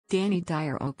Dani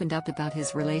Dyer opened up about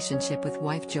his relationship with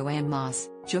wife Joanne Mas,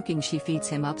 joking she feeds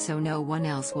him up so no one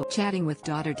else will. Chatting with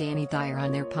daughter Dani Dyer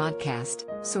on their podcast,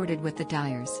 Sorted with the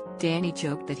Dyers, Dani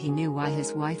joked that he knew why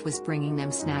his wife was bringing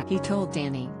them snacks. He told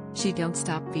Dani, "She don't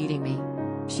stop feeding me.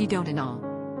 She don't and all.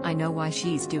 I know why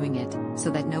she's doing it, so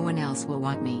that no one else will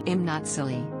want me. I'm not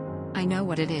silly. I know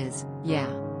what it is, yeah."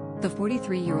 The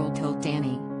 43-year-old told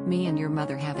Dani, "Me and your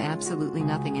mother have absolutely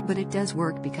nothing, but it does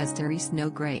work because there's no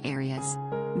gray areas.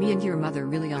 Me and your mother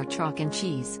really are chalk and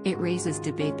cheese." It raises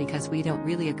debate because we don't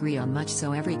really agree on much,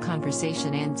 so every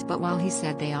conversation ends. But while he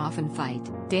said they often fight,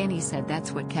 Dani said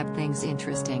that's what kept things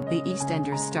interesting. The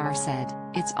EastEnders star said,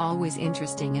 "It's always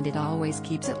interesting and it always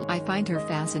keeps it. I find her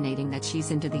fascinating that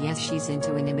she's into the yes she's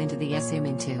into and him into the yes him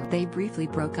into." They briefly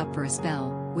broke up for a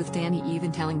spell, with Dani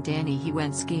even telling Dani he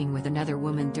went skiing with another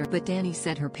woman but Dani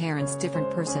said her parents'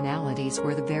 different personalities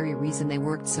were the very reason they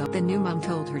worked. So the new mom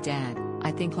told her dad,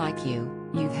 "I think like you've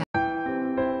had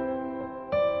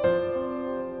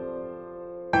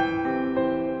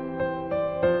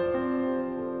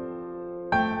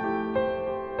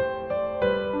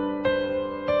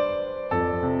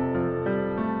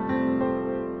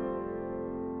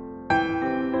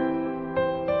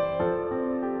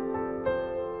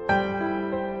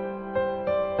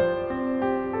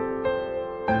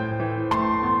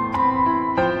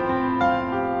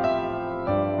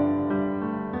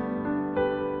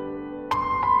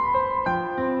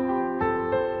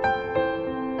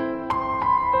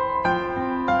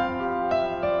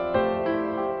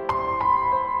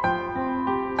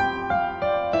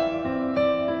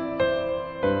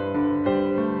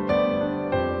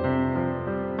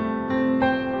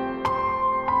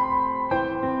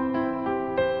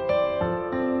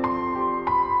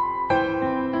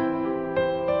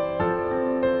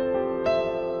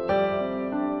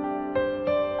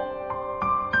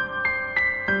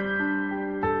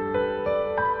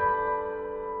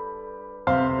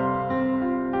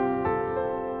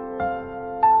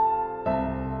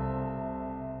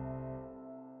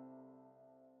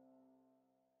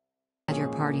your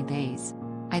party days.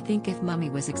 I think if Mummy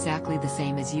was exactly the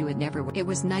same as you, it never would. It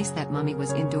was nice that Mummy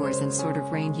was indoors and sort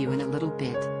of reined you in a little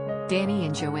bit." Dani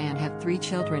and Joanne have 3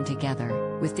 children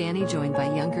together, with Dani joined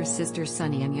by younger sister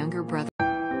Sunnie and younger brother